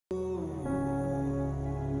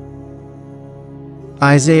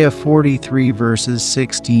Isaiah 43 verses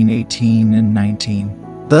 16, 18, and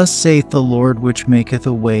 19. Thus saith the Lord, which maketh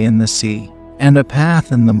a way in the sea, and a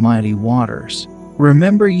path in the mighty waters.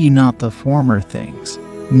 Remember ye not the former things,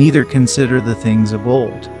 neither consider the things of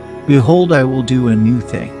old. Behold, I will do a new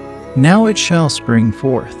thing. Now it shall spring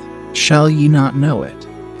forth. Shall ye not know it?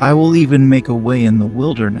 I will even make a way in the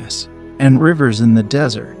wilderness, and rivers in the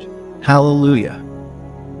desert. Hallelujah.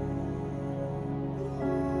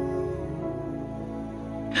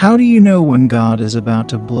 How do you know when God is about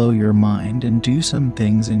to blow your mind and do some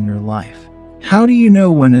things in your life? How do you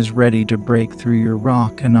know when is ready to break through your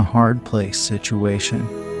rock in a hard place situation?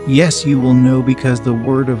 Yes, you will know because the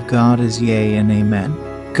word of God is yea and amen.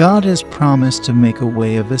 God has promised to make a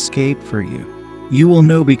way of escape for you. You will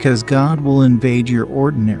know because God will invade your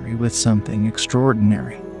ordinary with something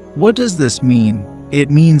extraordinary. What does this mean? It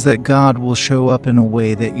means that God will show up in a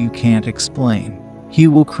way that you can't explain. He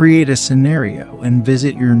will create a scenario and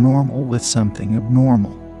visit your normal with something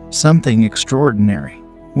abnormal, something extraordinary.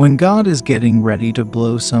 When God is getting ready to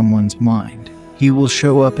blow someone's mind, He will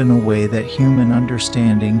show up in a way that human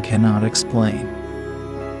understanding cannot explain.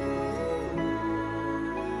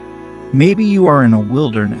 Maybe you are in a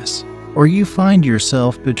wilderness, or you find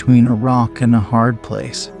yourself between a rock and a hard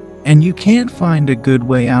place, and you can't find a good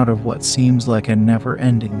way out of what seems like a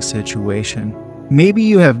never-ending situation. Maybe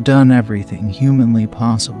you have done everything humanly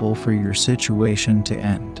possible for your situation to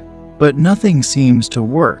end, but nothing seems to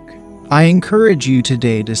work. I encourage you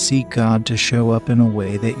today to seek God to show up in a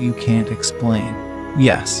way that you can't explain.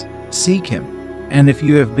 Yes, seek Him. And if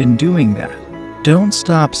you have been doing that, don't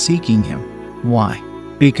stop seeking Him. Why?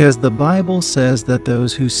 Because the Bible says that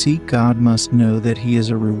those who seek God must know that He is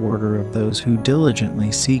a rewarder of those who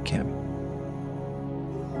diligently seek Him.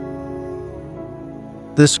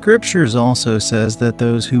 The Scriptures also says that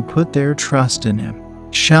those who put their trust in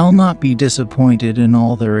Him shall not be disappointed in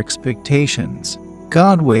all their expectations.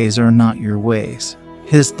 God's ways are not your ways.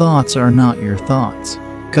 His thoughts are not your thoughts.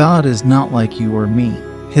 God is not like you or me.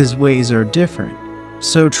 His ways are different.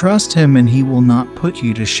 So trust Him and He will not put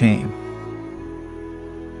you to shame.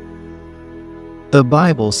 The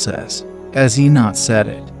Bible says, "Has He not said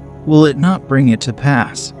it? Will it not bring it to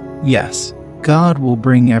pass?" Yes, God will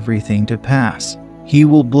bring everything to pass. He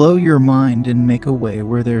will blow your mind and make a way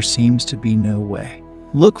where there seems to be no way.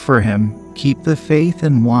 Look for Him, keep the faith,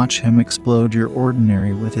 and watch Him explode your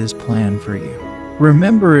ordinary with His plan for you.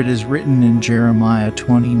 Remember, it is written in Jeremiah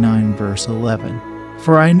 29 verse 11,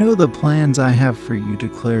 "For I know the plans I have for you,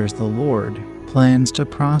 declares the Lord, plans to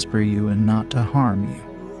prosper you and not to harm you,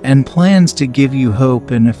 and plans to give you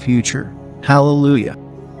hope in a future." Hallelujah.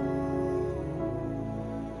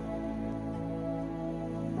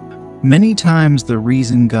 Many times the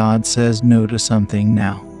reason God says no to something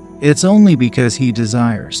now, it's only because He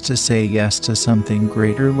desires to say yes to something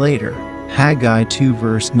greater later. Haggai 2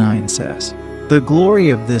 verse 9 says, "The glory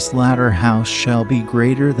of this latter house shall be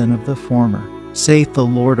greater than of the former, saith the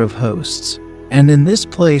Lord of hosts. And in this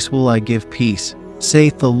place will I give peace,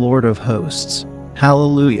 saith the Lord of hosts."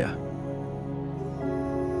 Hallelujah.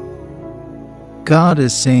 God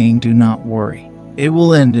is saying, do not worry. It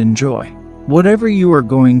will end in joy. Whatever you are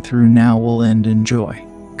going through now will end in joy.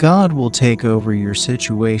 God will take over your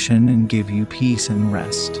situation and give you peace and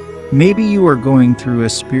rest. Maybe you are going through a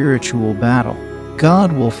spiritual battle.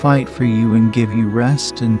 God will fight for you and give you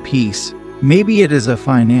rest and peace. Maybe it is a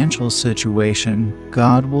financial situation.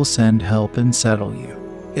 God will send help and settle you.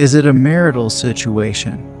 Is it a marital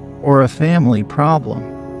situation or a family problem?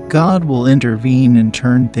 God will intervene and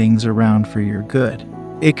turn things around for your good.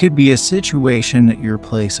 It could be a situation at your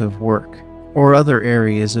place of work or other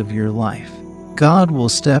areas of your life. God will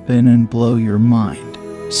step in and blow your mind.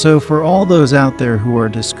 So for all those out there who are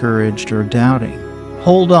discouraged or doubting,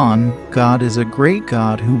 hold on. God is a great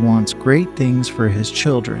God who wants great things for His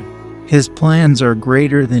children. His plans are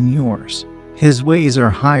greater than yours. His ways are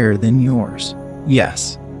higher than yours.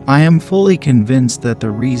 Yes, I am fully convinced that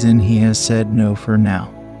the reason He has said no for now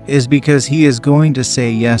is because He is going to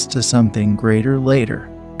say yes to something greater later.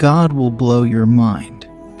 God will blow your mind.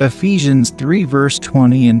 Ephesians 3 verse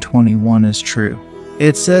 20 and 21 is true.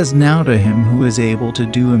 It says, "Now to Him who is able to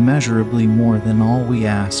do immeasurably more than all we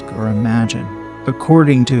ask or imagine,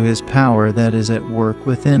 according to His power that is at work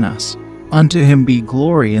within us. Unto Him be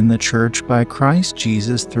glory in the church by Christ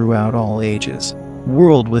Jesus throughout all ages,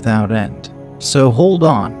 world without end." So hold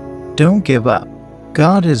on. Don't give up.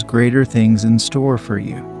 God has greater things in store for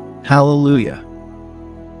you. Hallelujah.